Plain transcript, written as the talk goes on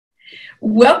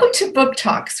Welcome to Book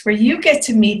Talks, where you get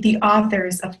to meet the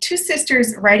authors of Two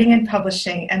Sisters Writing and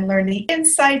Publishing and learn the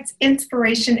insights,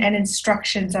 inspiration, and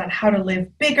instructions on how to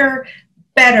live bigger,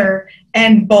 better,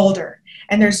 and bolder.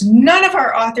 And there's none of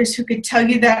our authors who could tell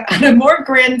you that on a more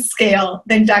grand scale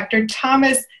than Dr.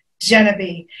 Thomas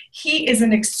Jeneby. He is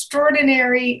an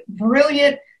extraordinary,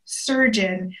 brilliant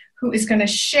surgeon who is going to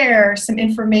share some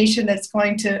information that's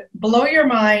going to blow your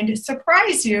mind,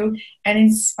 surprise you, and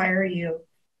inspire you.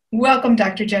 Welcome,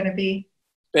 Dr. Jeneby.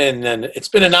 It's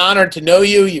been an honor to know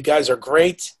you. You guys are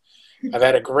great. I've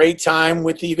had a great time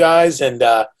with you guys, and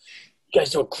you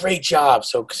guys do a great job,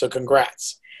 so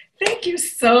congrats. Thank you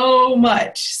so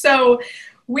much. So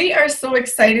we are so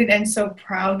excited and so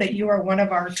proud that you are one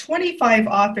of our 25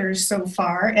 authors so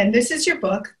far, and this is your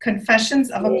book,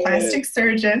 Confessions of a Plastic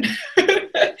Surgeon,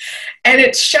 and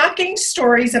it's shocking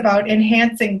stories about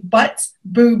enhancing butts,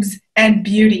 boobs, and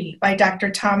beauty by Dr.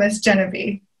 Thomas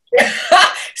Jeneby.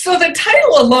 So the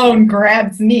title alone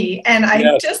grabs me, and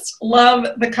I just love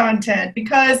the content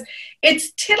because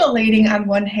it's titillating on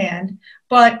one hand,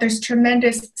 but there's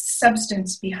tremendous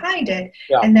substance behind it,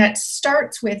 and that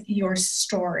starts with your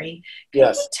story.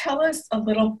 Can you tell us a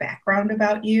little background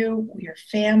about you, your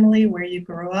family, where you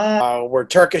grew up? We're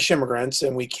Turkish immigrants,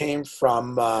 and we came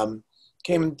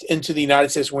into the United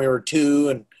States when we were 2,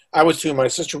 and I was 2, and my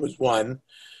sister was 1,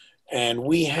 and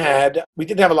we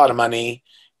didn't have a lot of money.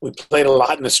 We played a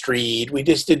lot in the street. We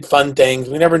just did fun things.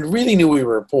 We never really knew we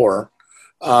were poor.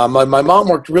 My mom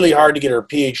worked really hard to get her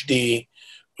PhD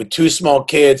with 2 small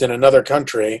kids in another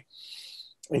country.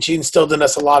 And she instilled in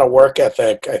us a lot of work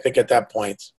ethic, I think, at that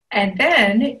point. And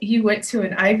then you went to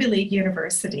an Ivy League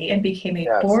university and became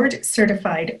a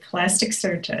board-certified plastic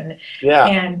surgeon.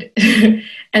 And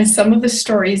some of the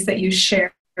stories that you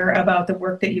share about the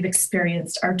work that you've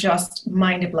experienced are just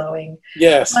mind-blowing.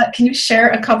 Can you share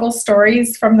a couple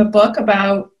stories from the book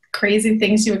about crazy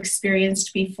things you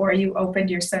experienced before you opened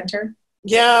your center?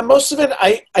 Yeah, most of it,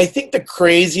 I think the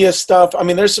craziest stuff, I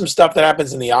mean, there's some stuff that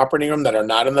happens in the operating room that are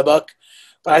not in the book,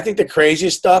 but I think the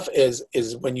craziest stuff is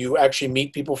when you actually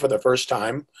meet people for the first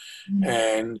time.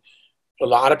 And a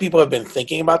lot of people have been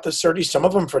thinking about the surgery, some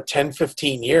of them for 10,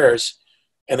 15 years,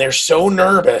 and they're so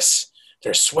nervous.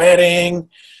 They're sweating.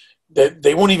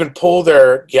 They won't even pull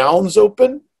their gowns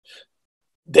open.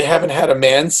 They haven't had a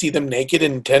man see them naked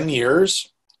in 10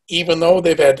 years. Even though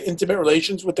they've had intimate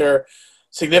relations with their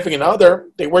significant other,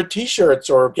 they wear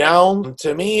T-shirts or gowns.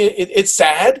 To me, it's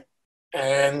sad.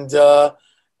 And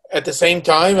at the same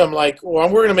time, I'm like, well,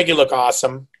 we're going to make you look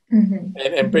awesome.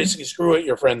 And basically screw what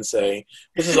your friends say.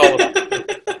 This is all about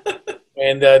it.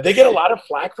 And they get a lot of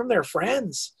flack from their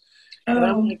friends. And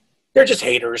I'm like, they're just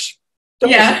haters. Don't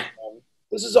listen to them.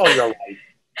 This is all your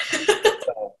life.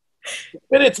 So,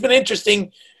 it's been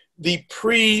interesting. The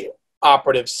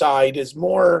pre-operative side is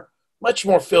much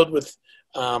more filled with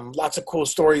lots of cool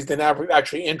stories than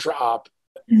actually intra-op.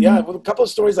 With a couple of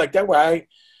stories like that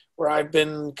where I've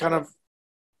been kind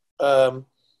of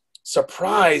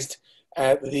surprised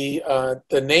at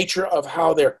the nature of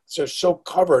how they're so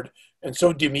covered and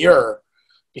so demure,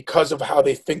 because of how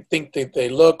they think that they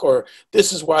look, or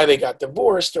this is why they got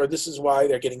divorced, or this is why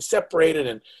they're getting separated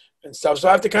and stuff. So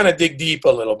I have to kind of dig deep a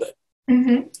little bit.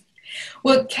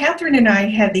 Well, Catherine and I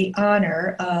had the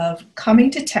honor of coming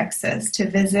to Texas to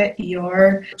visit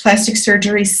your plastic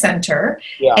surgery center,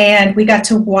 and we got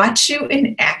to watch you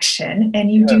in action,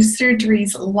 and you do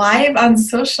surgeries live on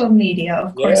social media,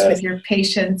 of course, with your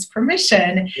patients'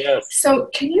 permission. So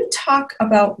can you talk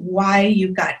about why you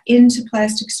got into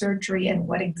plastic surgery and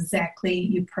what exactly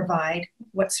you provide,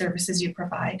 what services you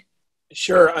provide?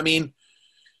 Sure. I mean,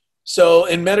 so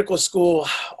in medical school,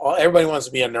 everybody wants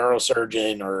to be a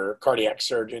neurosurgeon or cardiac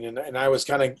surgeon, and I was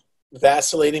kind of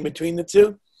vacillating between the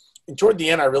two. And toward the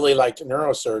end, I really liked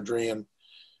neurosurgery, and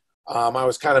I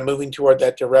was kind of moving toward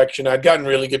that direction. I'd gotten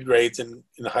really good grades in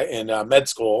med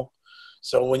school,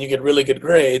 so when you get really good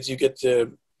grades, you get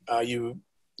to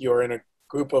you're in a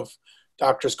group of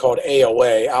doctors called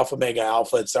AOA, Alpha Mega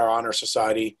Alpha. It's our honor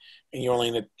society, and you're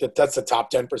only that's the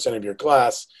top 10% of your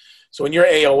class. So when you're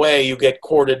AOA, you get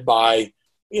courted by,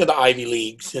 the Ivy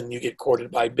Leagues, and you get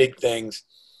courted by big things.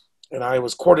 And I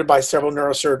was courted by several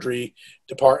neurosurgery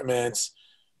departments.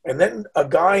 And then a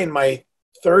guy in my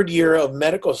 3rd year of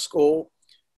medical school,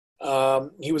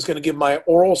 he was going to give my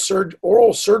oral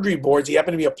surgery boards. He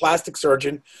happened to be a plastic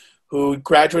surgeon who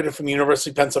graduated from the University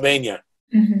of Pennsylvania.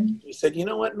 He said, you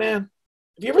know what, man?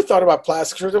 Have you ever thought about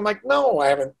plastic surgery? I'm like, no, I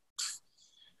haven't.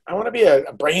 I want to be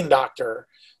a brain doctor.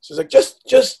 So it's like,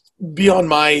 just be on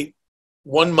my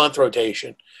 1-month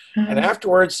rotation. And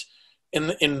afterwards,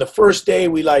 in the first day,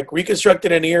 we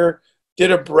reconstructed an ear,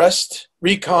 did a breast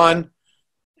recon,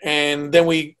 And then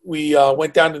we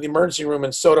went down to the emergency room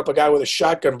and sewed up a guy with a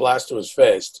shotgun blast to his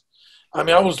face. I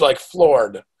mean, I was like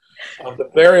floored of the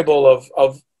variable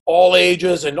of all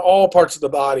ages and all parts of the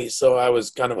body. So I was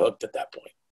kind of hooked at that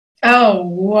point. Oh,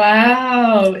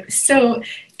 wow. So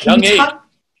can you talk?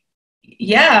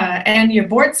 Yeah, and you're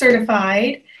board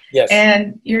certified. Yes.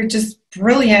 And you're just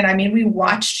brilliant. I mean, we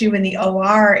watched you in the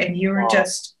OR and you were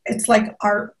just, it's like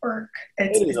artwork.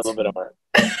 It is a little bit of art.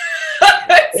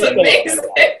 It's amazing.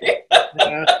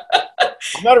 Yeah.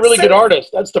 I'm not a really good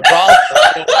artist. That's the problem.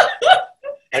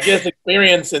 I guess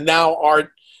experience and now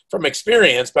art from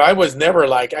experience, but I was never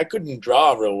like, I couldn't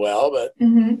draw real well,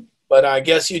 but I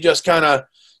guess you just kind of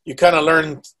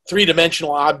learn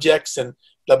three-dimensional objects and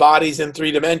the body's in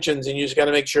 3 dimensions, and you just got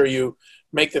to make sure you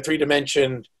make the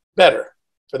 3-dimension better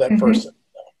for that person.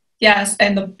 Yes,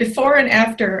 and the before and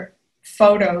after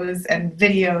photos and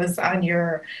videos on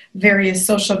your various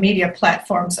social media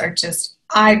platforms are just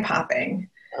eye-popping.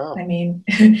 Oh. I mean,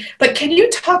 but can you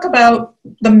talk about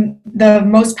the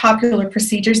most popular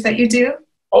procedures that you do?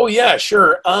 Oh, yeah,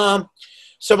 sure.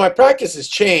 So my practice has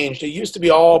changed. It used to be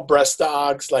all breast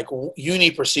dogs, like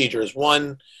uni procedures,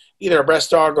 one, either a breast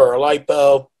dog or a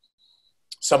lipo,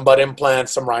 some butt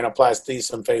implants, some rhinoplasty,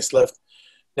 some facelift.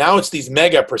 Now it's these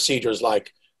mega procedures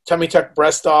like tummy tuck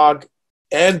breast dog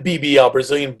and BBL,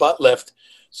 Brazilian butt lift.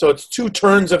 So it's 2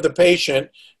 turns of the patient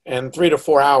and 3 to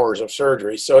 4 hours of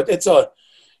surgery. So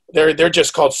they're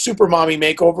just called super mommy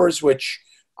makeovers, which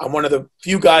I'm one of the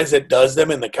few guys that does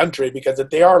them in the country because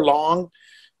they are long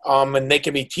and they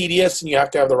can be tedious, and you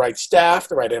have to have the right staff,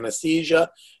 the right anesthesia.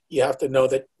 You have to know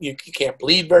that you can't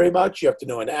bleed very much. You have to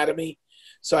know anatomy.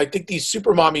 So I think these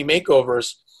super mommy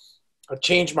makeovers have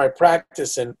changed my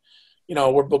practice, and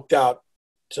we're booked out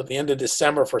till the end of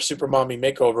December for super mommy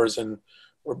makeovers, and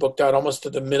we're booked out almost to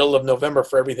the middle of November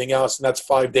for everything else, and that's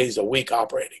 5 days a week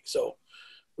operating. So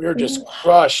we are just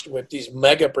crushed with these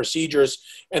mega procedures.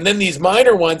 And then these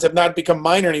minor ones have not become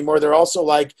minor anymore. They're also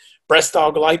like breast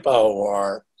dog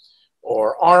lipo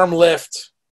or arm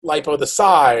lift lipo the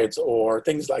sides or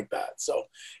things like that. So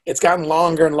it's gotten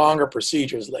longer and longer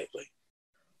procedures lately.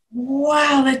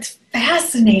 Wow, that's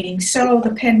fascinating. So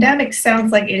the pandemic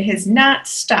sounds like it has not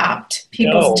stopped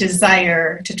people's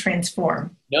desire to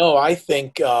transform. No, I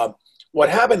think what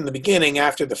happened in the beginning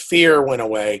after the fear went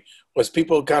away was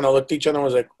people kind of looked at each other and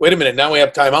was like, wait a minute, now we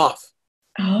have time off.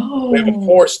 Oh. We have a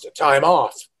forced time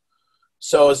off.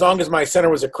 So as long as my center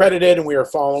was accredited and we were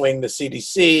following the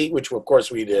CDC, which of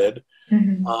course we did,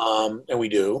 and we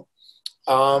do,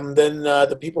 then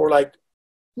the people were like,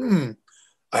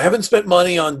 I haven't spent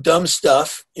money on dumb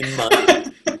stuff in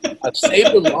months. I've saved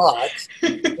a lot.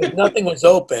 Nothing was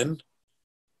open.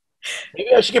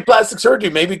 Maybe I should get plastic surgery.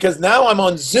 Maybe because now I'm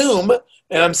on Zoom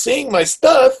and I'm seeing my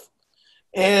stuff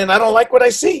and I don't like what I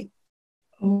see.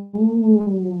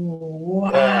 Ooh,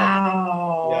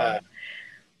 wow. Yeah.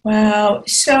 Wow.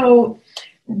 So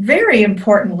very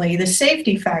importantly, the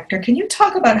safety factor. Can you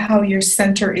talk about how your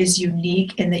center is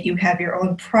unique in that you have your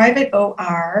own private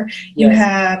OR, you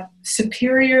have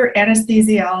superior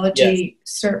anesthesiology,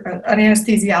 an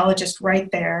anesthesiologist right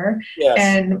there,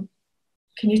 and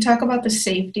can you talk about the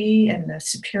safety and the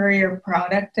superior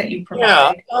product that you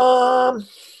provide? Yeah.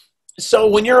 So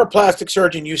when you're a plastic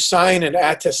surgeon, you sign an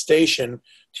attestation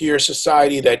to your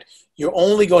society that you're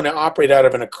only going to operate out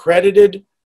of an accredited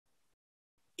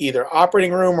either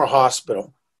operating room or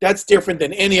hospital. That's different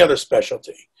than any other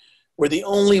specialty. We're the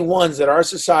only ones that our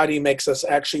society makes us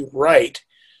actually write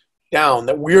down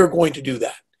that we're going to do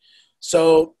that.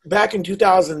 So back in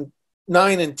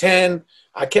 2009 and 10,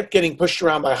 I kept getting pushed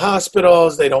around by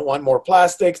hospitals. They don't want more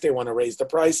plastics. They want to raise the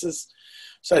prices.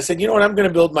 So I said, you know what, I'm going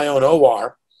to build my own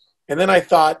OR. And then I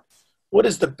thought, what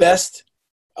is the best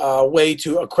way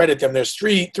to accredit them? There's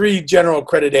three general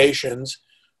accreditations.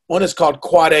 One is called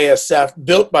Quad ASF,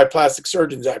 built by plastic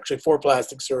surgeons, actually, for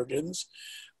plastic surgeons.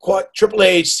 Triple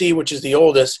AHC, which is the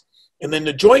oldest. And then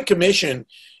the Joint Commission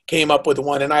came up with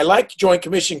one. And I like Joint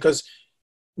Commission because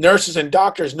nurses and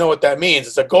doctors know what that means.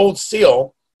 It's a gold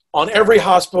seal on every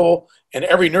hospital and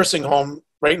every nursing home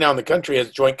right now in the country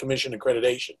has Joint Commission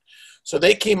accreditation. So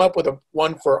they came up with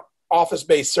one for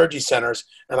office-based surgery centers,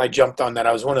 and I jumped on that.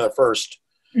 I was one of the first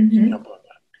to jump on that.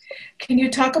 Can you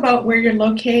talk about where you're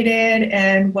located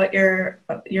and what your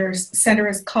center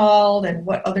is called and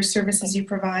what other services you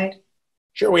provide?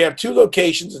 Sure. We have 2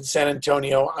 locations in San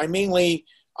Antonio. I mainly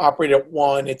operate at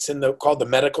one. It's called the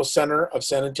Medical Center of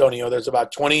San Antonio. There's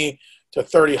about 20 to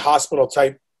 30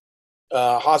 hospital-type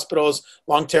hospitals,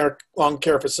 long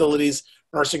care facilities,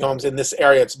 nursing homes in this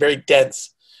area. It's very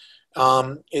dense.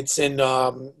 It's in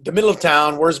the middle of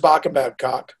town. Where's Bach and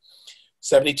Babcock?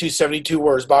 7272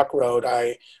 Wurzbach Road.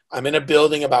 I'm in a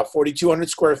building about 4,200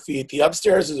 square feet. The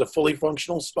upstairs is a fully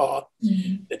functional spa.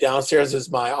 Mm-hmm. The downstairs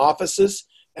is my offices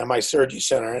and my surgery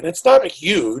center. And it's not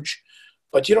huge,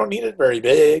 but you don't need it very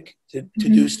big to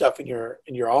do stuff in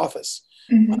your office.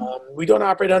 Mm-hmm. We don't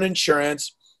operate on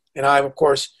insurance. And I, of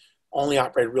course, only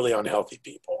operate really on healthy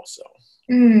people. So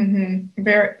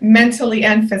very mentally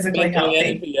and physically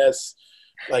healthy. Yes.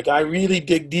 Like I really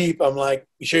dig deep. I'm like,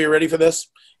 you sure you're ready for this?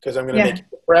 Because I'm going to make you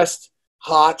depressed,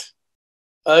 hot,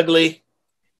 ugly,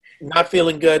 not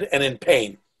feeling good, and in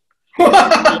pain.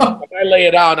 Wow. I lay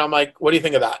it out, and I'm like, what do you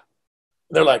think of that?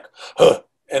 They're like, huh.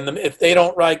 And then if they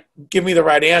don't give me the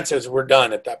right answers, we're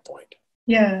done at that point.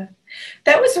 Yeah.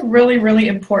 That was a really, really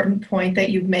important point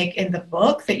that you make in the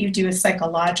book, that you do a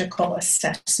psychological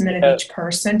assessment of each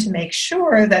person to make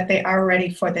sure that they are ready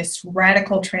for this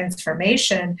radical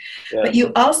transformation. Yes. But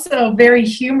you also very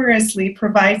humorously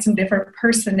provide some different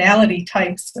personality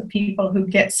types of people who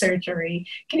get surgery.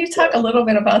 Can you talk a little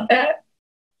bit about that?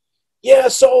 Yeah,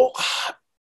 so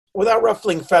without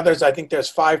ruffling feathers, I think there's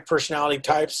 5 personality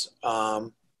types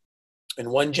in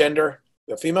one gender,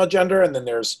 the female gender, and then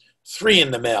there's 3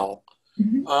 in the male.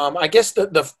 Mm-hmm. I guess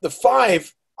the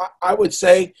 5, I would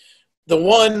say, the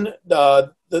one,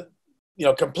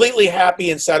 completely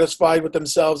happy and satisfied with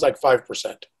themselves, like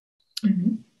 5%.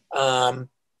 Mm-hmm.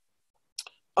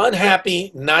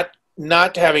 Unhappy,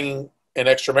 not having an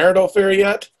extramarital affair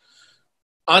yet.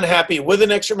 Unhappy with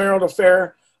an extramarital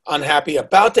affair. Unhappy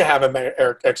about to have an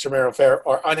extramarital affair,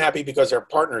 or unhappy because their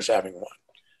partner's having one.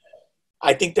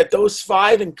 I think that those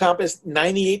 5 encompass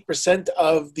 98%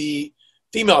 of the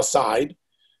female side.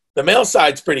 The male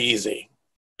side's pretty easy.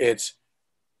 It's,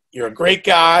 you're a great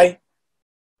guy,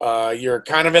 you're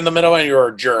kind of in the middle, and you're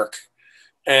a jerk.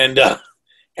 And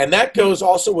that goes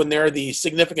also when they're the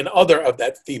significant other of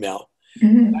that female.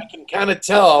 Mm-hmm. I can kind of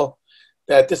tell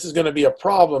that this is going to be a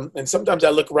problem. And sometimes I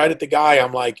look right at the guy,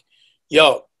 I'm like,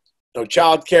 yo, no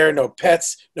childcare, no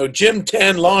pets, no gym,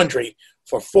 tan, laundry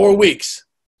for 4 weeks.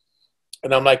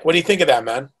 And I'm like, what do you think of that,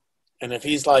 man? And if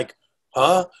he's like,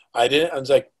 huh? I was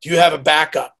like, do you have a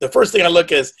backup? The first thing I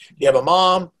look is, do you have a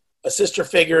mom, a sister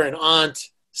figure, an aunt,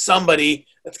 somebody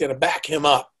that's going to back him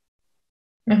up?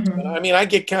 Mm-hmm. I mean, I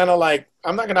get kind of like,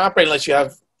 I'm not going to operate unless you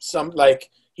have some, like,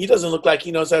 he doesn't look like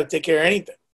he knows how to take care of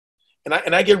anything.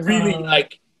 And I get really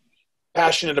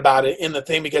passionate about it in the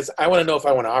thing, because I want to know if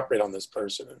I want to operate on this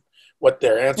person and what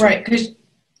their answer is. Right,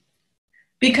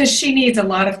 because she needs a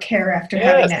lot of care after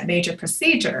having that major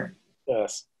procedure.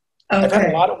 Yes. Okay. I've had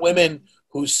a lot of women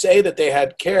who say that they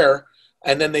had care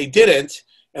and then they didn't,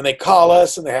 and they call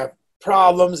us and they have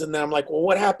problems, and then I'm like, well,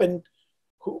 what happened?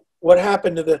 What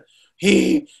happened to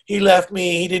he left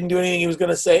me, he didn't do anything he was going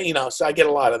to say, so I get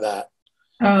a lot of that.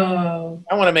 Oh.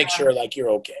 I want to make sure you're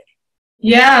okay.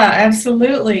 Yeah,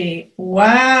 absolutely.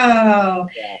 Wow.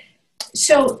 Yeah.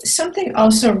 So something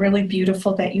also really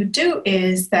beautiful that you do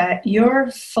is that your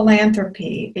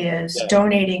philanthropy is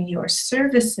donating your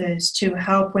services to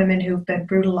help women who've been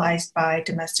brutalized by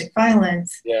domestic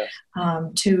violence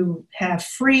to have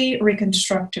free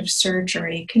reconstructive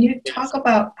surgery. Can you talk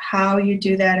about how you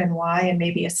do that and why, and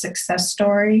maybe a success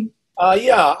story?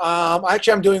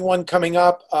 Actually, I'm doing one coming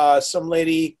up. Some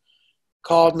lady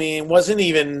called me and wasn't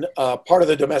even part of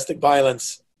the domestic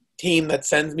violence team that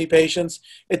sends me patients.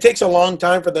 It takes a long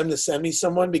time for them to send me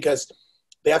someone, because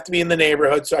they have to be in the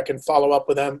neighborhood so I can follow up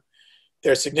with them.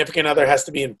 Their significant other has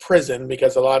to be in prison,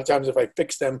 because a lot of times if I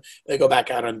fix them, they go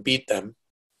back out and beat them.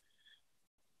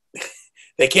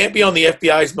 They can't be on the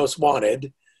FBI's most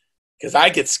wanted, because I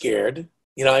get scared.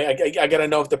 I got to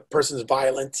know if the person's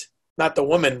violent, not the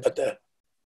woman, but the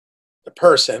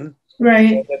person.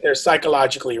 Right. That they're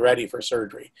psychologically ready for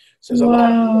surgery. So there's a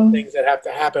lot of things that have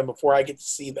to happen before I get to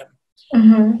see them.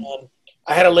 Mm-hmm.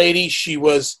 I had a lady, she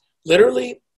was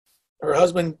literally, her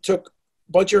husband took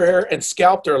a bunch of her hair and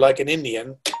scalped her like an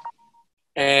Indian.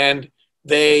 And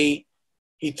he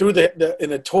threw in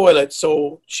the toilet.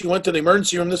 So she went to the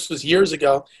emergency room. This was years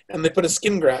ago. And they put a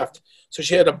skin graft. So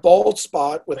she had a bald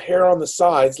spot with hair on the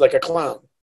sides like a clown.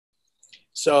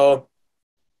 So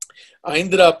I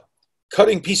ended up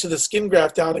cutting a piece of the skin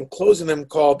graft out and closing them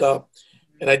called up.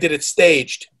 And I did it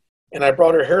staged. And I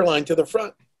brought her hairline to the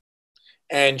front.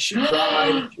 And she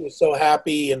cried. And she was so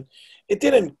happy. And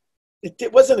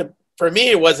for me,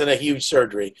 it wasn't a huge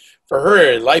surgery. For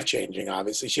her, life-changing,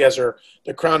 obviously. She has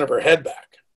the crown of her head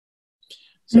back.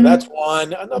 So that's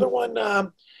one. Another one,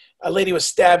 a lady was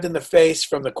stabbed in the face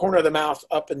from the corner of the mouth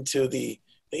up into the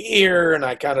ear. And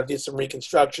I kind of did some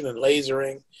reconstruction and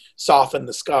lasering, softened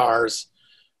the scars.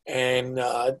 And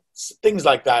things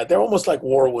like that. They're almost like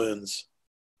war wounds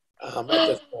at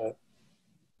this point.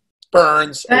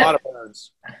 burns, a lot of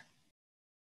burns.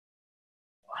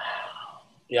 Wow.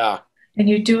 Yeah. And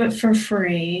you do it for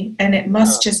free, and it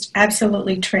must just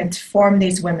absolutely transform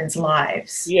these women's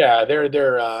lives. Yeah,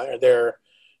 they're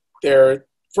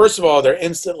first of all, they're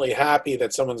instantly happy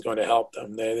that someone's going to help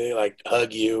them. They like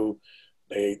hug you.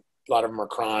 A lot of them are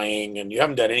crying, and you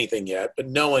haven't done anything yet, but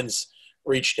no one's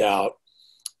reached out.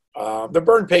 The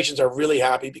burn patients are really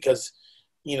happy because,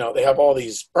 you know, they have all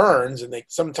these burns and they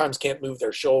sometimes can't move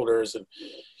their shoulders, and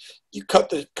you cut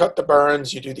the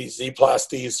burns, you do these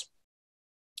Z-plasties,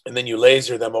 and then you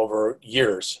laser them over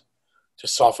years to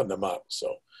soften them up.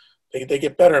 So they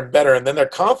get better and better, and then their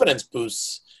confidence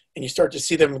boosts, and you start to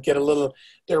see them get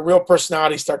their real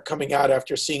personality start coming out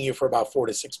after seeing you for about 4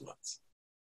 to 6 months.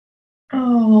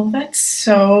 Oh, that's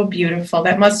so beautiful.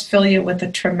 That must fill you with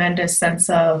a tremendous sense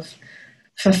of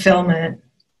fulfillment.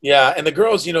 Yeah, and the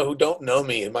girls, you know, who don't know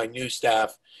me, my new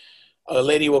staff, a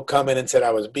lady will come in and said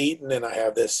I was beaten, and I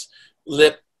have this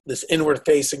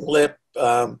inward-facing lip,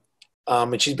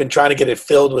 and she's been trying to get it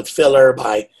filled with filler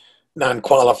by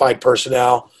non-qualified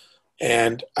personnel.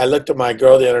 And I looked at my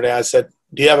girl the other day. I said,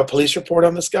 "Do you have a police report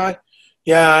on this guy?"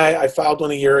 "Yeah, I filed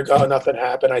one a year ago. Nothing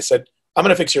happened." I said, "I'm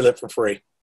going to fix your lip for free."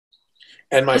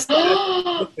 And my staff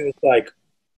was like,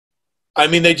 I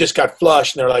mean, they just got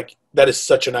flushed, and they're like, "That is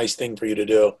such a nice thing for you to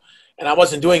do." And I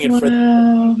wasn't doing it for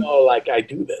them, you know, like I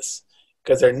do this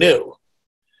because they're new.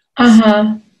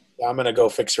 Uh-huh. So I'm going to go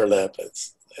fix her lip.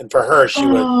 And for her, she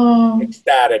was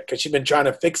ecstatic because she'd been trying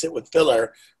to fix it with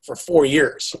filler for 4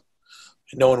 years,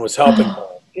 and no one was helping her.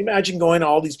 Can you imagine going to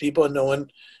all these people and no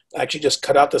one actually just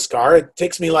cut out the scar? It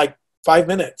takes me like 5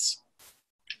 minutes.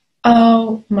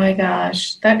 Oh my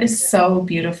gosh, that is so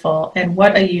beautiful. And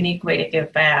what a unique way to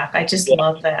give back. I just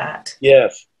love that.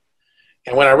 Yes.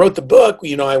 And when I wrote the book,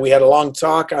 you know, we had a long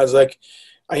talk. I was like,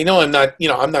 I'm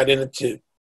not in it to,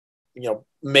 you know,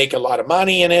 make a lot of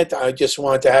money in it. I just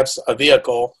wanted to have a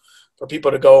vehicle for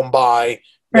people to go and buy.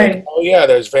 Right. Like, oh yeah,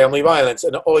 there's family violence.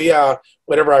 And oh yeah,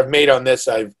 whatever I've made on this,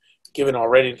 I've given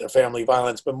already to family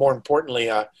violence. But more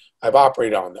importantly, I've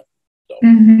operated on them. So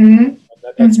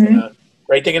that's been a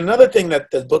great thing. And another thing that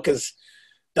the book has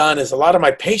done is a lot of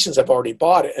my patients have already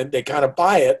bought it, and they kind of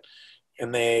buy it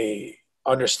and they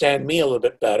understand me a little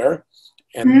bit better.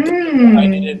 And I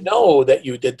didn't know that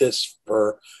you did this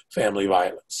for family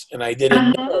violence. And I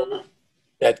didn't know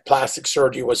that plastic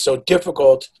surgery was so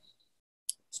difficult,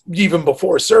 even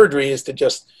before surgery, is to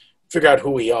just figure out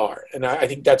who we are. And I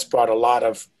think that's brought a lot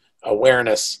of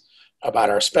awareness about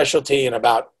our specialty and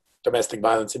about domestic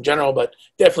violence in general, but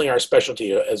definitely our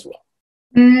specialty as well.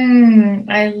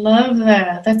 I love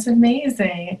that. That's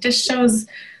amazing. It just shows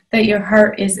that your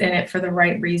heart is in it for the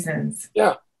right reasons.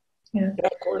 Yeah,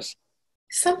 of course.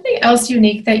 Something else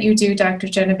unique that you do, Dr.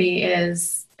 Jeneby,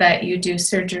 is that you do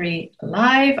surgery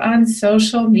live on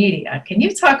social media. Can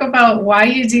you talk about why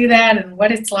you do that and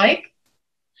what it's like?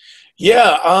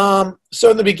 Yeah.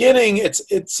 So in the beginning,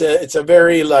 it's a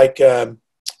very like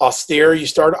austere.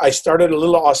 I started a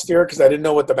little austere because I didn't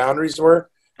know what the boundaries were.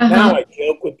 Now I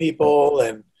joke with people,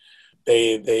 and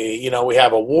they you know, we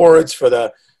have awards for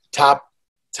the top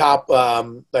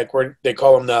like they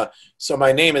call them so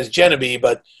my name is Jeneby,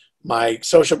 but my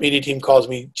social media team calls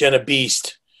me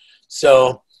Jenebeast.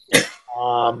 So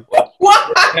why?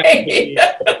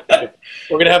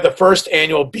 We're going to have the first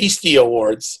annual Beastie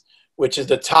Awards, which is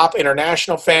the top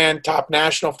international fan, top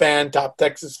national fan, top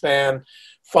Texas fan,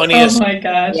 funniest. Oh my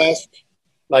gosh. West.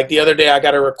 Like the other day, I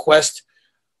got a request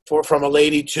from a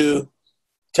lady to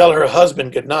tell her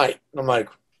husband goodnight. I'm like,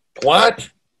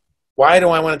 what? Why do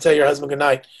I want to tell your husband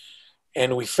goodnight?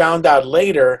 And we found out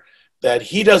later that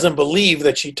he doesn't believe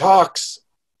that she talks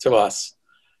to us.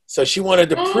 So she wanted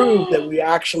to prove that we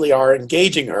actually are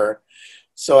engaging her.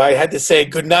 So I had to say,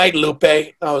 "Good night, Lupe."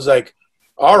 I was like,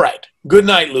 "All right, good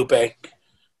night, Lupe."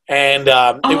 And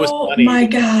it was funny. Oh my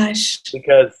gosh.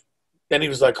 Because then he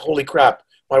was like, "Holy crap,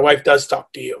 my wife does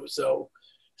talk to you." So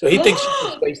he thinks she's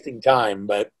just wasting time,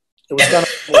 but it was kind of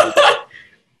funny.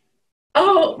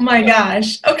 Oh my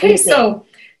gosh. Okay, so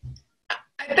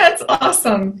that's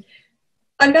awesome.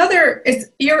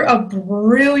 You're a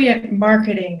brilliant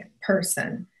marketing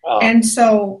person. And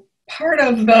so part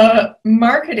of the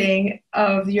marketing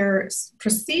of your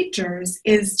procedures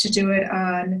is to do it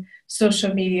on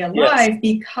social media live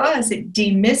because it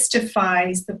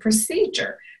demystifies the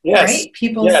procedure, right?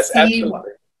 People see what.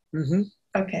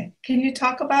 Okay. Can you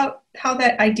talk about how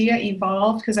that idea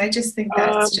evolved? Because I just think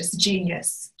that's just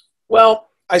genius. Well,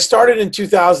 I started in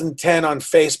 2010 on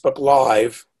Facebook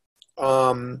Live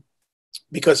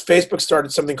because Facebook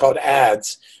started something called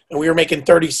ads, and we were making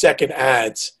 30-second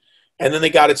ads, and then they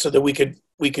got it so that we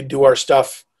could do our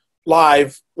stuff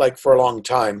live like for a long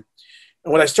time.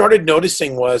 And what I started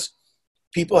noticing was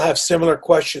people have similar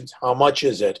questions. How much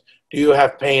is it? Do you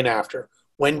have pain after?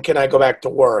 When can I go back to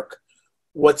work?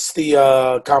 What's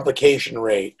the complication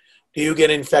rate? Do you get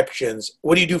infections?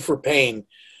 What do you do for pain?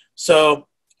 So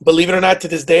believe it or not, to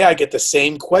this day, I get the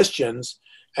same questions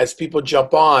as people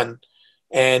jump on.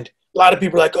 And a lot of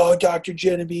people are like, oh, Dr.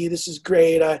 Jeneby, this is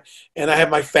great. And I have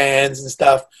my fans and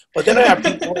stuff. But then I have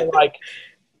people who are like,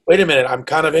 wait a minute, I'm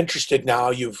kind of interested now.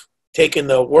 You've taken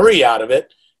the worry out of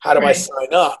it. How do I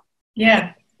sign up?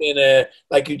 Yeah. In a,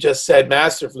 like you just said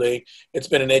masterfully, it's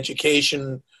been an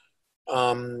education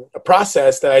a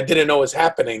process that I didn't know was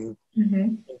happening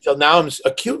until now. I'm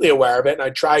acutely aware of it, and I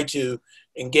try to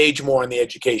engage more on the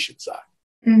education side.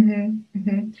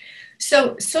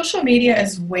 So social media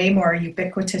is way more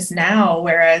ubiquitous now,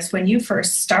 whereas when you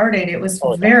first started, it was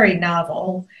very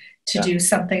novel to do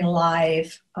something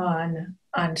live on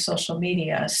social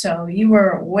media. So you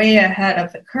were way ahead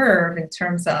of the curve in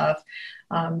terms of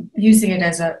using it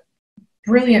as a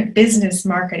brilliant business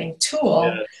marketing tool.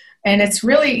 Yeah. And it's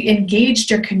really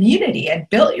engaged your community and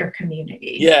built your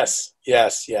community. Yes.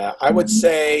 Yeah. I would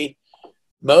say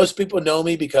most people know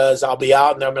me because I'll be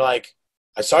out and they'll be like,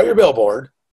 I saw your billboard,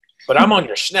 but I'm on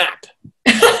your Snap.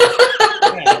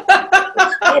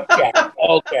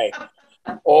 Okay.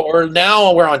 Or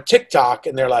now we're on TikTok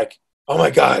and they're like, oh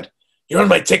my God, you're on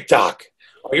my TikTok.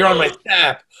 Or you're on my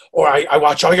Snap. Or I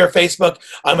watch all your Facebook.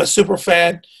 I'm a super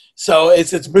fan. So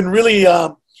it's been really...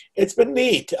 it's been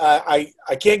neat. I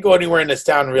can't go anywhere in this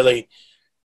town really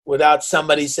without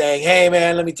somebody saying, hey,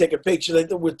 man, let me take a picture.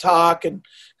 We'll talk. And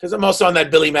because I'm also on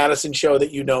that Billy Madison show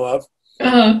that you know of.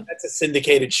 That's a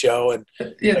syndicated show. And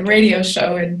the radio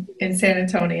show in San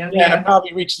Antonio. Yeah, it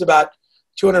probably reaches about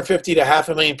 250 to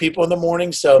 500,000 people in the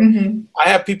morning. So I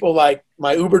have people like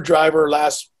my Uber driver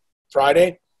last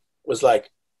Friday was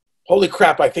like, holy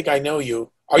crap, I think I know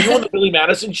you. Are you on the Billy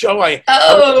Madison show? I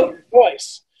heard your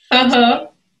voice.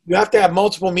 You have to have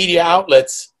multiple media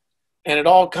outlets, and it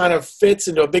all kind of fits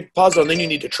into a big puzzle, and then you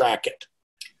need to track it.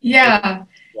 Yeah.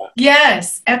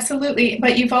 Yes, absolutely.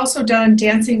 But you've also done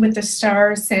Dancing with the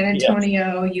Stars, San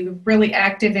Antonio. Yes. You're really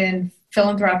active in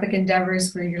philanthropic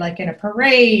endeavors where you're like in a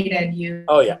parade and you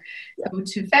go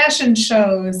to fashion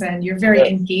shows, and you're very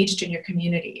engaged in your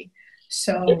community.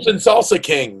 So Chips and Salsa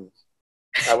King.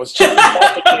 I was Chips and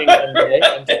Salsa King one day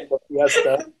on Temple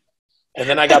Fiesta. And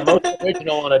then I got most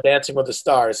original on a Dancing with the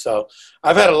Stars. So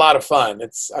I've had a lot of fun.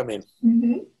 It's, I mean,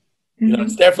 you know,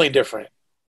 it's definitely different.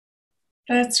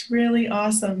 That's really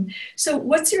awesome. So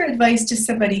what's your advice to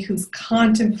somebody who's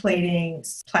contemplating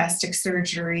plastic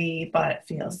surgery but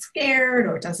feels scared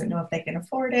or doesn't know if they can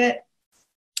afford it?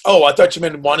 Oh, I thought you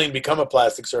meant wanting to become a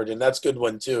plastic surgeon. That's a good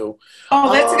one too.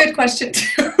 Oh, that's a good question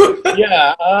too.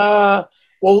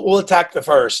 We'll attack the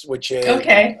first, which is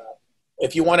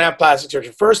if you want to have plastic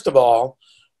surgery, first of all,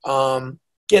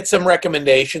 get some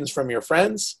recommendations from your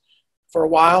friends for a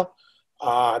while.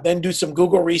 Then do some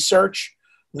Google research.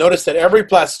 Notice that every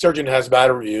plastic surgeon has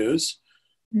bad reviews.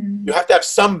 You have to have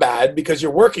some bad because you're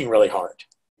working really hard.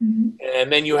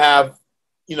 And then you have,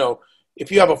 you know,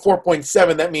 if you have a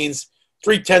 4.7, that means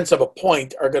 0.3 of a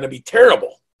point are going to be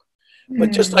terrible.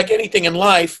 But just like anything in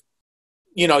life,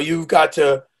 you know, you've got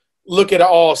to look at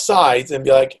all sides and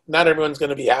be like, not everyone's going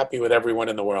to be happy with everyone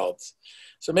in the world.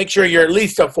 So make sure you're at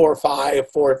least a 4.5,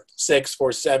 4.6,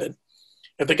 4.7.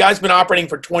 If the guy's been operating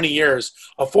for 20 years,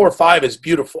 a 4.5 is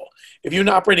beautiful. If you're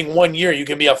operating 1 year, you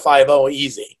can be a 5.0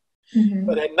 easy.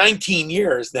 But at 19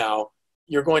 years now,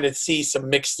 you're going to see some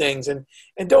mixed things, and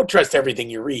don't trust everything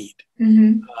you read.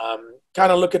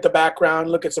 Kind of look at the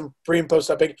background, look at some pre and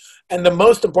post-op. And the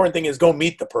most important thing is go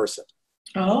meet the person.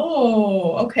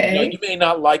 Oh, okay. You know, you may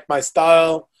not like my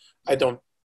style. I don't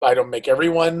make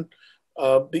everyone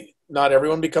not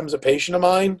everyone becomes a patient of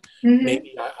mine.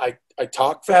 Maybe I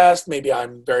talk fast. Maybe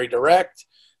I'm very direct.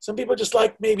 Some people just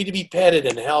like maybe to be petted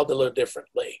and held a little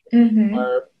differently.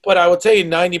 But I would say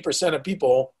 90% of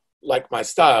people like my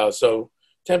style. So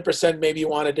 10% maybe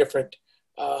want a different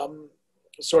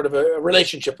sort of a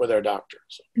relationship with their doctor.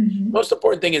 So most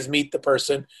important thing is meet the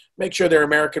person. Make sure they're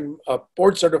American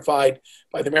board certified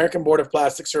by the American Board of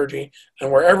Plastic Surgery,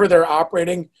 and wherever they're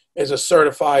operating is a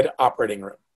certified operating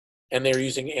room, and they're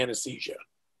using anesthesia.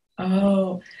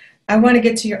 Oh, I want to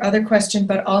get to your other question,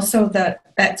 but also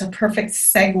that's a perfect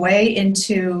segue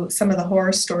into some of the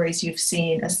horror stories you've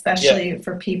seen, especially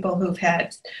for people who've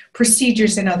had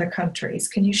procedures in other countries.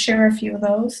 Can you share a few of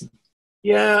those?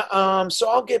 Yeah, so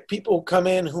I'll get people who come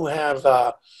in who have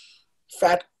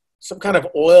some kind of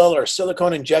oil or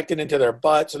silicone injected into their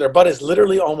butt. So their butt is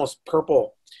literally almost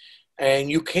purple, and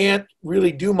you can't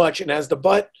really do much. And as the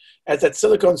butt as that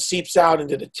silicone seeps out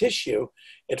into the tissue,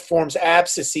 it forms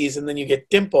abscesses, and then you get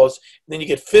dimples, and then you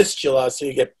get fistula, so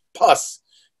you get pus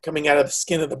coming out of the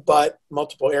skin of the butt,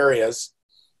 multiple areas.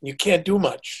 You can't do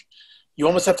much. You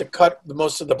almost have to cut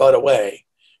most of the butt away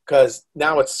because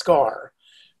now it's scar.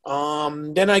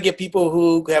 Then I get people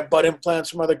who have butt implants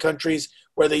from other countries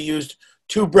where they used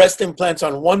 2 breast implants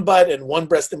on one butt and 1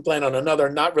 breast implant on another,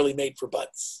 not really made for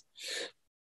butts.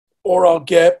 Or I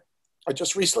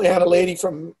just recently had a lady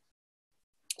from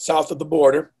south of the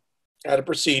border, had a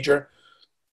procedure.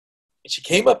 She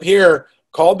came up here,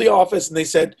 called the office, and they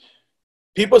said,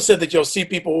 people said that you'll see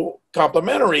people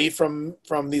complimentary from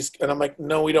these. And I'm like,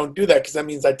 no, we don't do that because that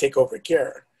means I take over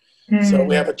care. Mm-hmm. So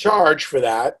we have a charge for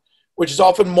that, which is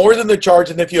often more than the charge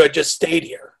than if you had just stayed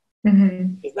here.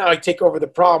 Mm-hmm. Now I take over the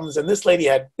problems, and this lady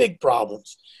had big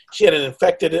problems. She had an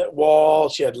infected wall.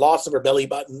 She had loss of her belly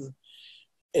button.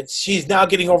 She's now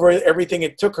getting over everything.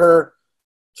 It took her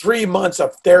 3 months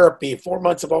of therapy, 4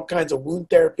 months of all kinds of wound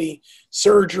therapy,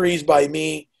 surgeries by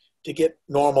me to get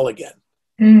normal again.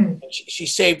 Mm. She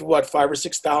saved what, $5,000 or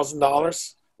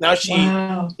 $6,000. Now she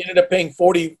ended up paying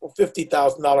 $40,000 or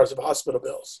 $50,000 of hospital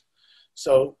bills.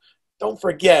 So don't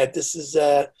forget, this is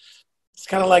it's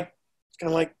kind of like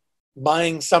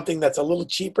buying something that's a little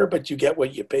cheaper, but you get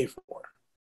what you pay for.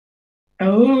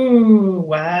 Oh,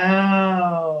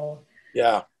 wow.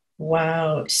 Yeah.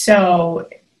 Wow. So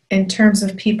in terms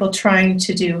of people trying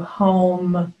to do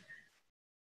home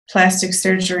plastic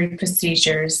surgery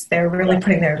procedures, they're really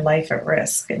putting their life at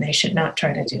risk, and they should not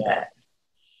try to do that.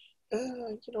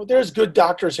 There's good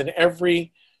doctors in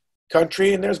every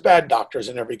country, and there's bad doctors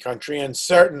in every country, and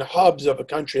certain hubs of a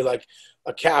country, like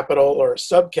a capital or a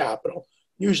sub-capital,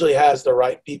 usually has the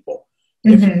right people.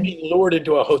 Mm-hmm. If you're being lured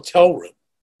into a hotel room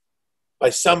by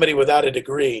somebody without a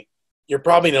degree, you're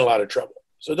probably in a lot of trouble.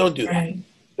 So don't do that.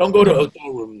 Don't go to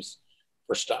hotel rooms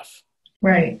for stuff.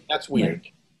 Right. That's weird.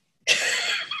 Right.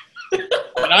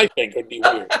 I think it'd be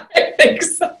weird. I think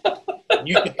so.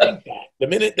 You could think that. The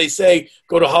minute they say,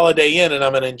 go to Holiday Inn and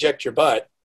I'm going to inject your butt,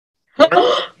 you're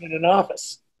in an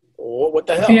office. What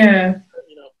the hell? Yeah.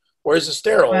 Where's the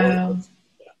sterile? Wow.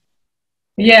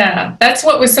 Yeah, that's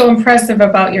what was so impressive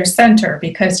about your center,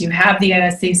 because you have the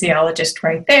anesthesiologist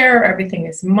right there. Everything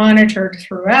is monitored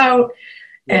throughout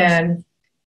and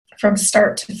from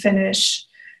start to finish.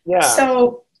 Yeah.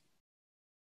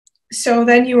 So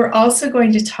then you were also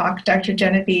going to talk, Dr.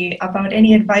 Jeneby, about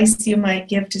any advice you might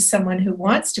give to someone who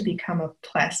wants to become a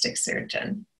plastic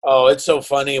surgeon. Oh, it's so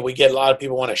funny. We get a lot of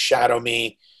people want to shadow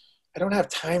me. I don't have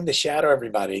time to shadow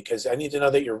everybody because I need to know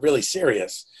that you're really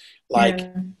serious.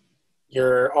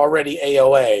 You're already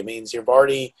AOA, means you've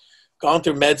already gone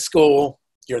through med school.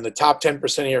 You're in the top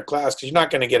 10% of your class, because you're not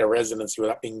going to get a residency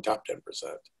without being top 10%.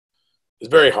 It's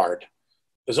very hard.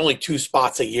 There's only 2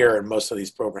 spots a year in most of these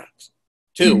programs.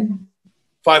 2,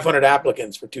 500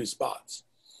 applicants for 2 spots.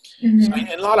 Mm-hmm. So,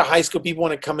 and a lot of high school people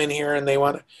want to come in here and they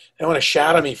want to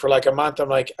shadow me for like a month. I'm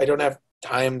like, I don't have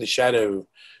time to shadow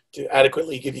to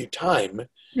adequately give you time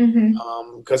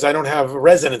because I don't have a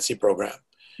residency program.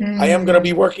 I am going to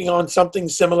be working on something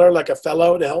similar, like a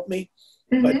fellow, to help me.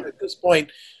 But at this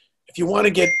point, if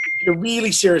you're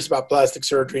really serious about plastic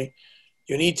surgery,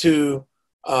 you need to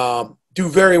do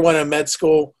very well in med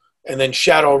school and then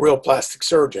shadow a real plastic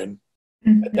surgeon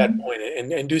at that point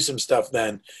and do some stuff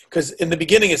then. Because in the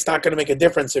beginning, it's not going to make a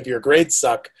difference if your grades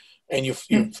suck and you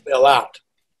fail out.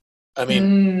 I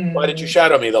mean, why did you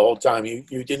shadow me the whole time? You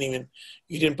didn't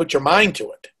put your mind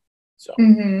to it. So.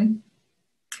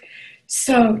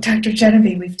 So, Dr.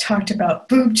 Jeneby, we've talked about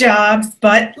boob jobs,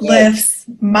 butt lifts,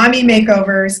 mommy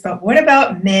makeovers, but what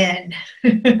about men?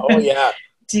 Oh, yeah.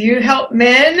 Do you help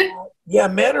men? Yeah,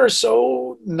 men are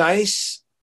so nice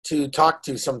to talk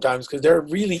to sometimes because they're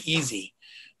really easy.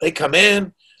 They come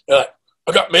in, they're like,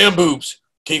 I got man boobs.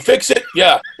 Can you fix it?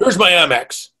 Yeah, here's my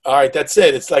Amex. All right, that's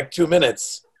it. It's like 2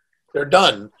 minutes. They're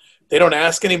done. They don't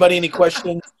ask anybody any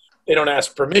questions. They don't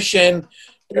ask permission.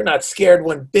 They're not scared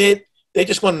one bit. They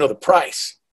just want to know the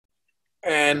price.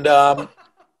 And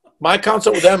my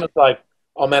consult with them is like,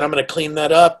 oh, man, I'm going to clean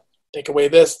that up. Take away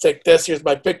this. Take this. Here's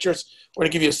my pictures. We're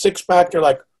going to give you a 6-pack. They're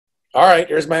like, all right,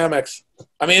 here's my Amex.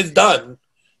 I mean, it's done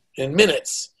in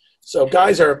minutes. So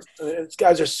guys are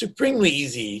supremely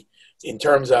easy in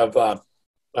terms of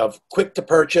quick to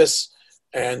purchase.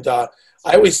 And I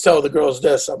always tell the girls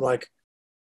this. I'm like,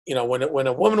 when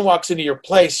a woman walks into your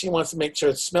place, she wants to make sure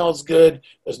it smells good.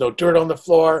 There's no dirt on the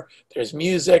floor. There's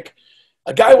music.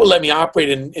 A guy will let me operate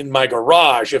in my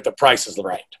garage if the price is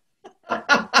right.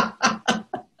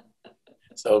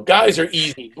 So guys are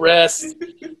easy. Breasts,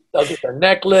 they'll get their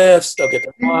neck lifts, they'll get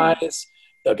their thighs.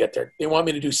 They'll get there. They want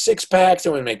me to do 6-packs. They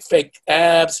want to make fake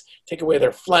abs, take away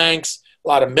their flanks. A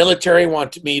lot of military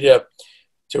want me to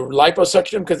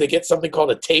liposuction them because they get something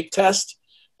called a tape test,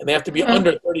 and they have to be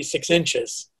under 36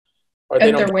 inches. Or they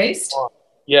At don't their waist?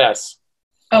 Yes.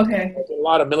 Okay. There's a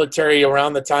lot of military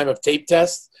around the time of tape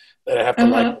tests that I have to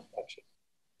liposuction.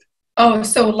 Oh,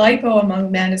 so lipo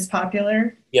among men is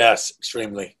popular? Yes,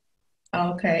 extremely.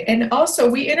 Okay. And also,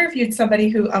 we interviewed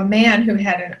a man who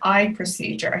had an eye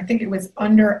procedure. I think it was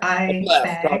under eye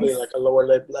bags. Probably like a lower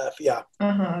lip left, yeah.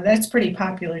 That's pretty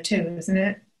popular too, isn't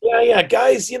it? Yeah.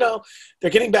 Guys, they're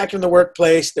getting back in the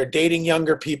workplace. They're dating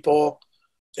younger people.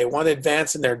 They want to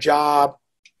advance in their job.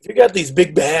 If you got these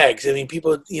big bags, I mean,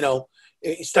 people,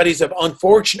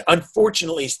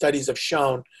 unfortunately, studies have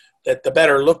shown that the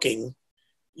better looking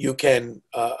you can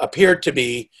appear to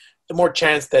be, the more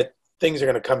chance that things are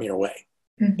going to come your way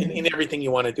in everything you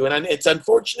want to do. And it's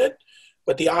unfortunate,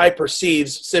 but the eye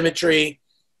perceives symmetry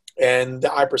and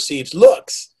the eye perceives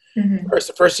looks.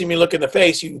 The first time you look in the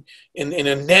face, in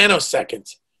a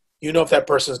nanosecond, you know if that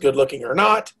person is good looking or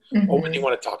not, or when you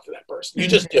want to talk to that person. You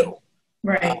just do.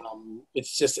 Right.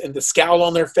 It's just in the scowl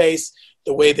on their face,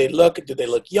 the way they look. Do they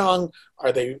look young?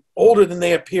 Are they older than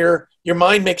they appear? Your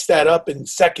mind makes that up in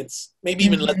seconds, maybe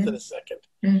even less than a second.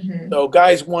 So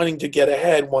guys wanting to get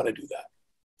ahead want to do that.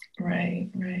 Right.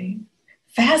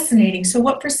 Fascinating. So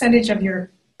what percentage of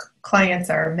your clients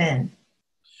are men?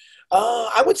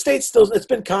 I would say it's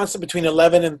been constant between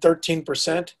 11 and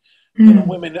 13%.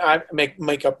 Women I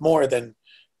make up more than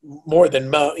the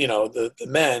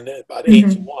men, about 8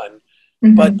 to 1.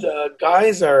 But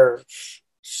guys are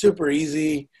super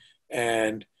easy,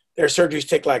 and their surgeries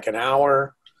take like an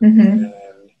hour. And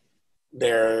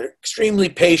they're extremely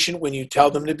patient when you tell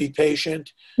them to be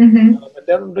patient. And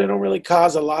they don't really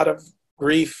cause a lot of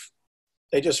grief.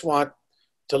 They just want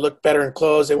to look better in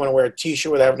clothes. They want to wear a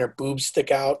T-shirt without having their boobs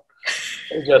stick out.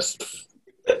 They just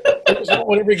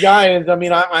want every guy. And I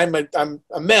mean, I'm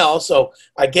a male, so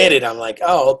I get it. I'm like,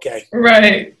 oh, okay.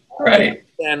 Right.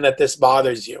 And that this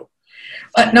bothers you.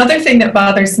 Another thing that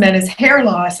bothers men is hair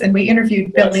loss, and we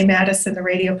interviewed Billy Madison, the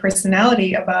radio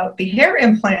personality, about the hair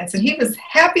implants, and he was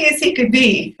happy as he could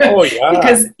be. Oh, yeah.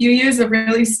 Because you use a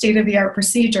really state-of-the-art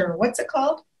procedure. What's it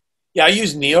called? Yeah, I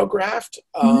use NeoGraft.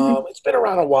 It's been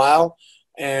around a while,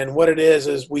 and what it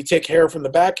is we take hair from the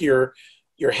back of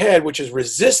your head, which is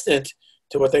resistant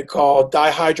to what they call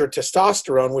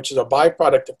dihydrotestosterone, which is a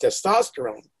byproduct of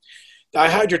testosterone.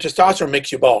 Dihydrotestosterone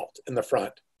makes you bald in the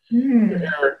front. Your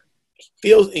hair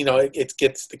feels, it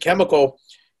gets the chemical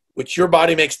which your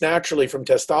body makes naturally from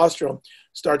testosterone,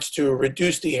 starts to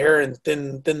reduce the hair and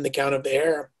thin the count of the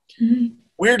hair.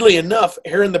 Weirdly enough,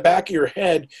 hair in the back of your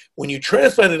head, when you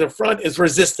transplant it in front, is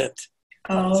resistant.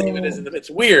 It's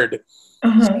weird.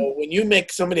 So when you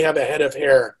make somebody have a head of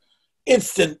hair,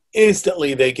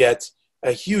 instantly they get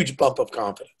a huge bump of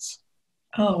confidence.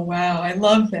 Oh, wow. I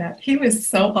love that. He was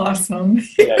so awesome.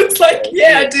 He was like,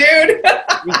 yeah, dude.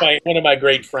 He's one of my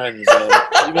great friends.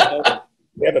 Even though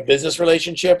we have a business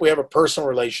relationship, we have a personal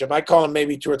relationship. I call him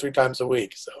maybe 2 or 3 times a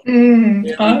week. So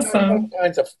awesome. All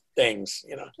kinds of things,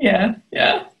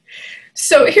 Yeah.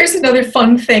 So here's another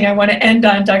fun thing I want to end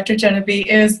on, Dr. Jeneby,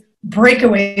 is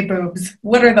breakaway boobs.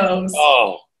 What are those?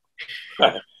 Oh,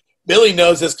 Billy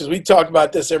knows this because we talk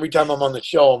about this every time I'm on the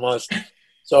show almost.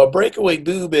 So a breakaway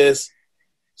boob is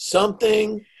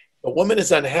something a woman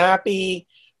is unhappy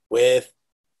with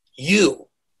you,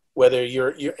 whether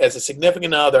you're as a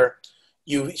significant other,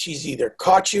 she's either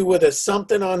caught you with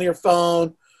something on your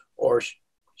phone, or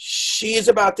she's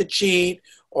about to cheat,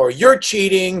 or you're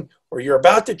cheating, or you're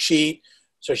about to cheat.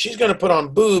 So she's going to put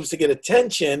on boobs to get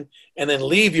attention and then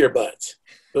leave your butt.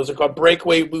 Those are called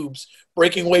breakaway boobs,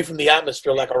 breaking away from the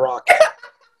atmosphere like a rocket.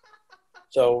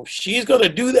 So she's going to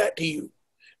do that to you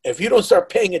if you don't start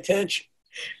paying attention.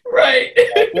 Right.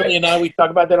 Billy and I, we talk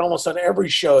about that almost on every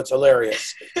show. It's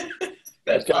hilarious.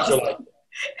 That's awesome.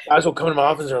 Guys will come to my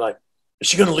office and they're like, is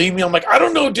she going to leave me? I'm like, I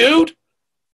don't know, dude.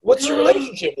 What's your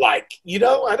relationship like?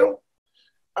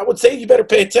 I would say you better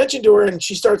pay attention to her. And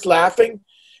she starts laughing.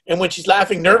 And when she's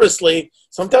laughing nervously,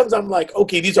 sometimes I'm like,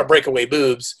 okay, these are breakaway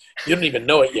boobs. You don't even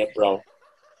know it yet, bro.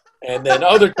 And then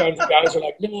other times the guys are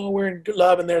like, no, we're in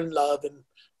love, and they're in love, and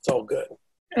it's all good.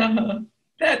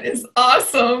 That is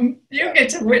awesome. You get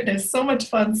to witness so much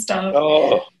fun stuff.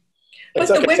 Oh, it's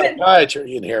but like a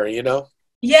psychiatry in here,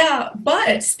 Yeah,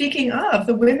 but speaking of,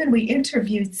 the women we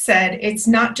interviewed said it's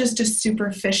not just a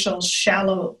superficial,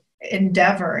 shallow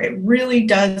endeavor. It really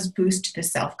does boost the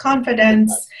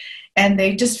self-confidence, and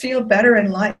they just feel better in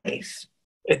life.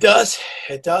 It does.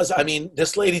 I mean,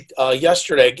 this lady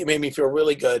yesterday made me feel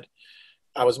really good.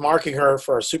 I was marking her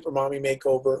for a super mommy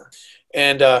makeover.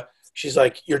 And she's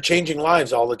like, "You're changing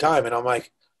lives all the time." And I'm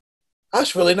like,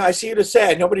 "That's really nice of you to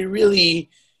say." Nobody really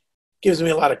gives me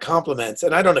a lot of compliments,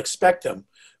 and I don't expect them.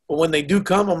 But when they do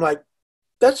come, I'm like,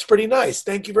 "That's pretty nice.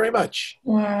 Thank you very much."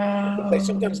 Wow. I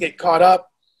sometimes get caught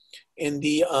up in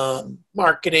the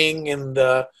marketing and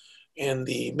the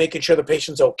making sure the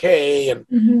patient's okay, and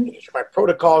making sure my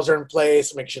protocols are in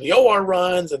place, and making sure the OR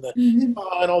runs and the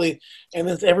spa and all these. And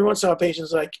then every once in a while,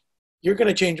 patients like, "You're going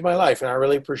to change my life, and I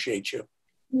really appreciate you."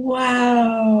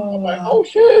 Wow. I'm like, "Oh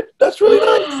shit, that's really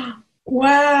nice."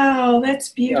 Wow, that's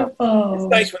beautiful. Yeah. It's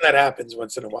nice when that happens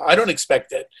once in a while. I don't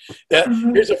expect it.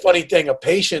 Here's a funny thing. A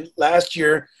patient last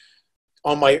year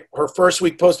on her first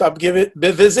week post-op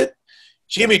visit,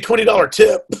 she gave me a $20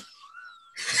 tip.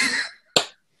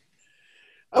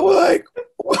 I was like,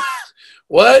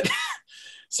 "What?"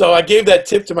 So I gave that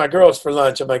tip to my girls for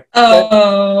lunch. I'm like,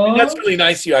 "That's really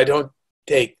nice of you. I don't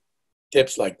take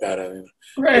tips like that." I mean,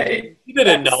 right. She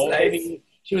didn't know. Nice. I mean,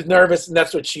 she was nervous, and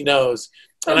that's what she knows.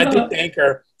 And I did thank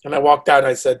her, and I walked out, and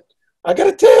I said, "I got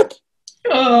a tip."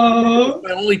 Oh, my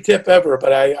only tip ever,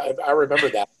 but I remember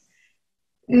that.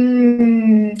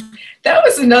 That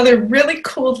was another really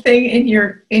cool thing in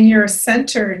your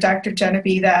center, Dr.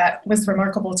 Jeneby, that was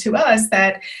remarkable to us,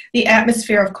 that the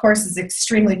atmosphere, of course, is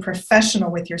extremely professional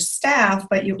with your staff,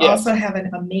 but you also have an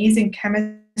amazing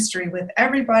chemistry with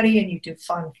everybody, and you do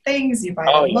fun things. You buy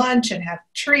lunch and have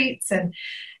treats, and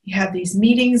you have these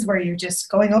meetings where you're just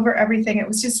going over everything. It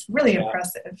was just really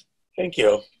impressive. Thank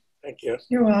you. Thank you.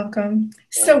 You're welcome.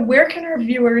 Yeah. So where can our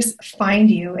viewers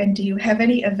find you, and do you have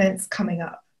any events coming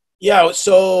up? Yeah,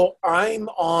 so I'm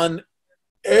on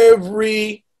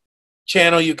every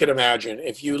channel you can imagine.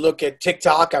 If you look at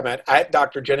TikTok, I'm at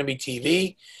Dr. Jeneby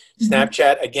TV.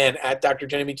 Snapchat, again, at Dr.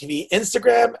 Jeneby TV.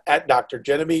 Instagram, at Dr.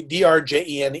 Jeneby,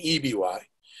 DRJENEBY.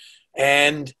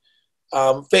 And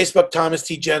Facebook, Thomas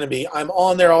T. Jeneby. I'm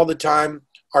on there all the time.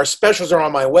 Our specials are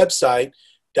on my website,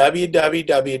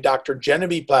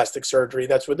 www.drjenebyplasticsurgery,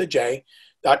 that's with a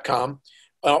J.com,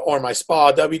 or my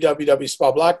spa,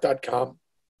 www.spablack.com.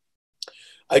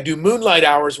 I do moonlight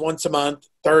hours once a month,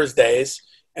 Thursdays,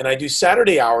 and I do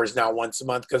Saturday hours now once a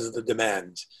month because of the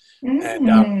demand.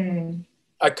 And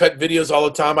I cut videos all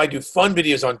the time. I do fun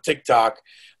videos on TikTok,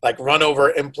 like run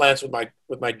over implants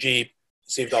with my Jeep,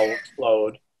 see if they'll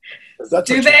explode.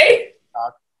 Do they?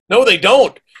 No, they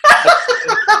don't.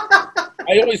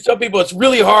 I always tell people it's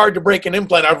really hard to break an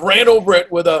implant. I've ran over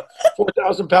it with a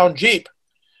 4,000-pound Jeep.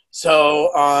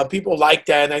 So people like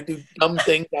that, and I do dumb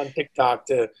things on TikTok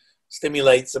to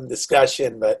stimulate some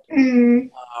discussion. But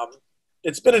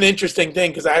it's been an interesting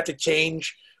thing because I had to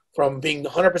change from being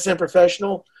 100%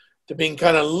 professional to being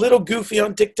kind of a little goofy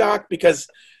on TikTok because,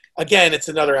 again, it's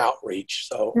another outreach.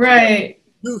 So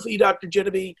goofy Dr.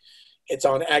 Jeneby. It's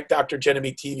on at Dr.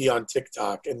 Jeneby TV on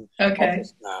TikTok and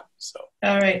Snap. So.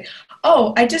 All right.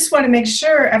 Oh, I just want to make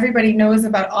sure everybody knows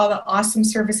about all the awesome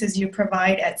services you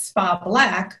provide at Spa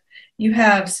Black. You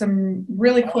have some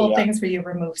really cool things where you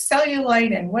remove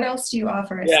cellulite, and what else do you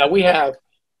offer?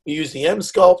 We use the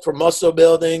M-Sculpt for muscle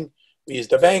building. We use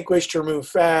the Vanquish to remove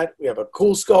fat. We have a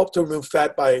Cool Sculpt to remove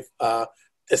fat by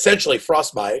essentially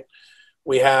frostbite.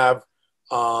 We have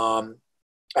a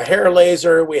hair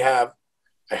laser. We have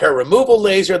a hair removal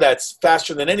laser that's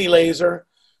faster than any laser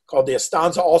called the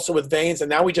Estanza, also with veins. And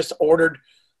now we just ordered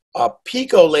a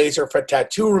Pico laser for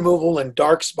tattoo removal and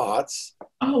dark spots.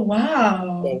 Oh,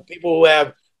 wow. So people who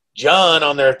have John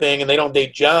on their thing and they don't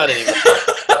date John anymore,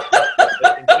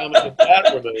 they can come and get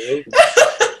that removed.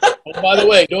 Oh, by the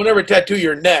way, don't ever tattoo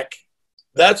your neck.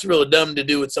 That's real dumb to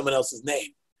do with someone else's name.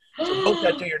 So don't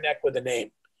tattoo your neck with a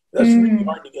name. That's really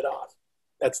hard to get off.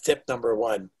 That's tip number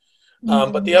one.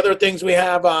 But the other things we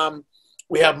have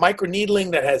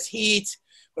microneedling that has heat.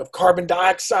 We have carbon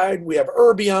dioxide. We have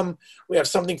erbium. We have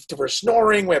something for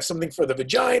snoring. We have something for the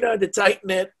vagina to tighten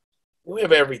it. We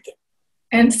have everything.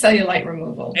 And cellulite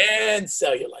removal. And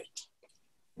cellulite.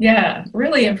 Yeah,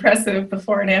 really impressive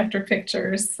before and after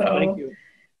pictures. So. Thank you.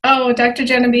 Oh, Dr.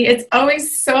 Jeneby, it's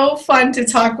always so fun to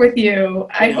talk with you.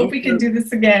 I hope we can do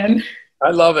this again. I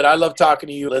love it. I love talking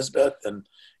to you, Elizabeth, and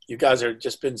you guys have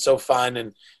just been so fun.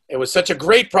 And it was such a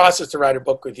great process to write a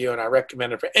book with you, and I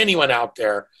recommend it for anyone out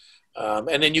there.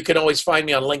 And then you can always find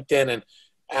me on LinkedIn and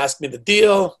ask me the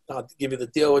deal. I'll give you the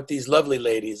deal with these lovely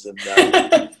ladies. And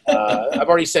I've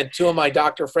already sent 2 of my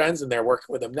doctor friends, and they're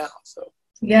working with them now. So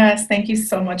yes, thank you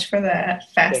so much for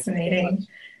that. Fascinating.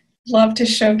 Love to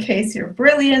showcase your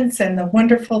brilliance and the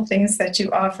wonderful things that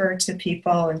you offer to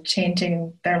people and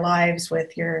changing their lives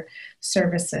with your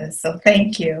services. So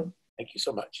thank you. Thank you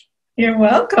so much. You're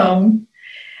welcome.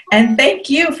 And thank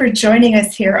you for joining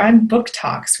us here on Book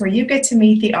Talks, where you get to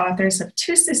meet the authors of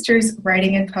Two Sisters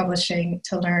Writing and Publishing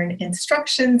to learn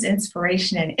instructions,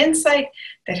 inspiration, and insight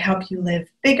that help you live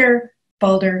bigger,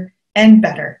 bolder, and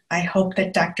better. I hope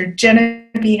that Dr.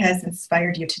 Jeneby has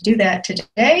inspired you to do that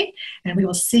today, and we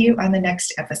will see you on the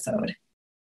next episode.